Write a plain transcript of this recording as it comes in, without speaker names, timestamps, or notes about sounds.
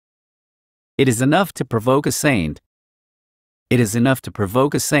It is enough to provoke a saint. It is enough to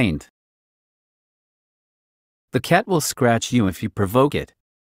provoke a saint. The cat will scratch you if you provoke it.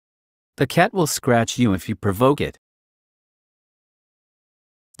 The cat will scratch you if you provoke it.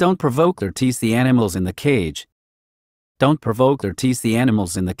 Don't provoke or tease the animals in the cage. Don't provoke or tease the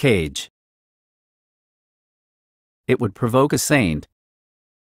animals in the cage. It would provoke a saint.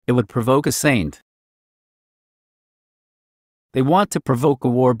 It would provoke a saint. They want to provoke a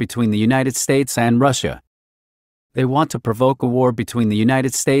war between the United States and Russia. They want to provoke a war between the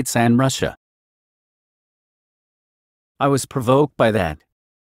United States and Russia. I was provoked by that.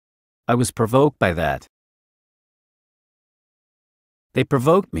 I was provoked by that. They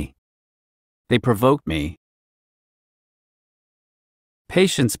provoked me. They provoked me.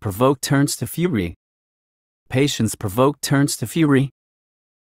 Patience provoked turns to fury. Patience provoked turns to fury.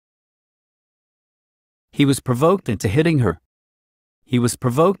 He was provoked into hitting her. He was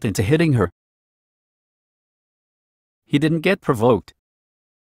provoked into hitting her. He didn't get provoked.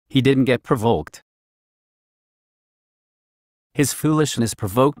 He didn't get provoked. His foolishness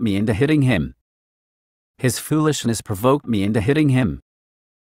provoked me into hitting him. His foolishness provoked me into hitting him.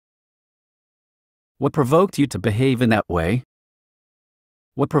 What provoked you to behave in that way?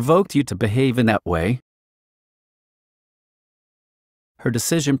 What provoked you to behave in that way? Her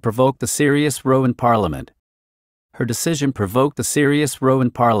decision provoked a serious row in Parliament. Her decision provoked a serious row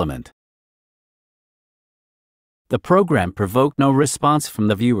in Parliament. The program provoked no response from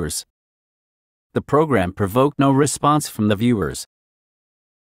the viewers. The program provoked no response from the viewers.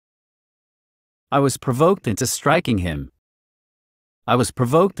 I was provoked into striking him. I was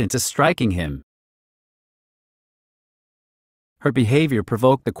provoked into striking him. Her behavior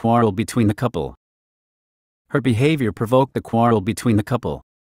provoked the quarrel between the couple. Her behavior provoked the quarrel between the couple.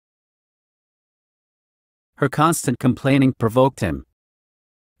 Her constant complaining provoked him.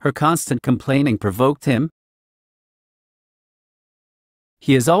 Her constant complaining provoked him.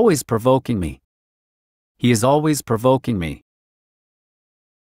 He is always provoking me. He is always provoking me.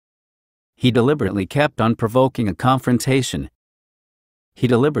 He deliberately kept on provoking a confrontation. He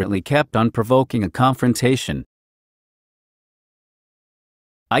deliberately kept on provoking a confrontation.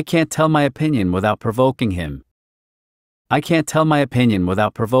 I can't tell my opinion without provoking him. I can't tell my opinion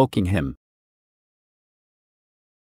without provoking him.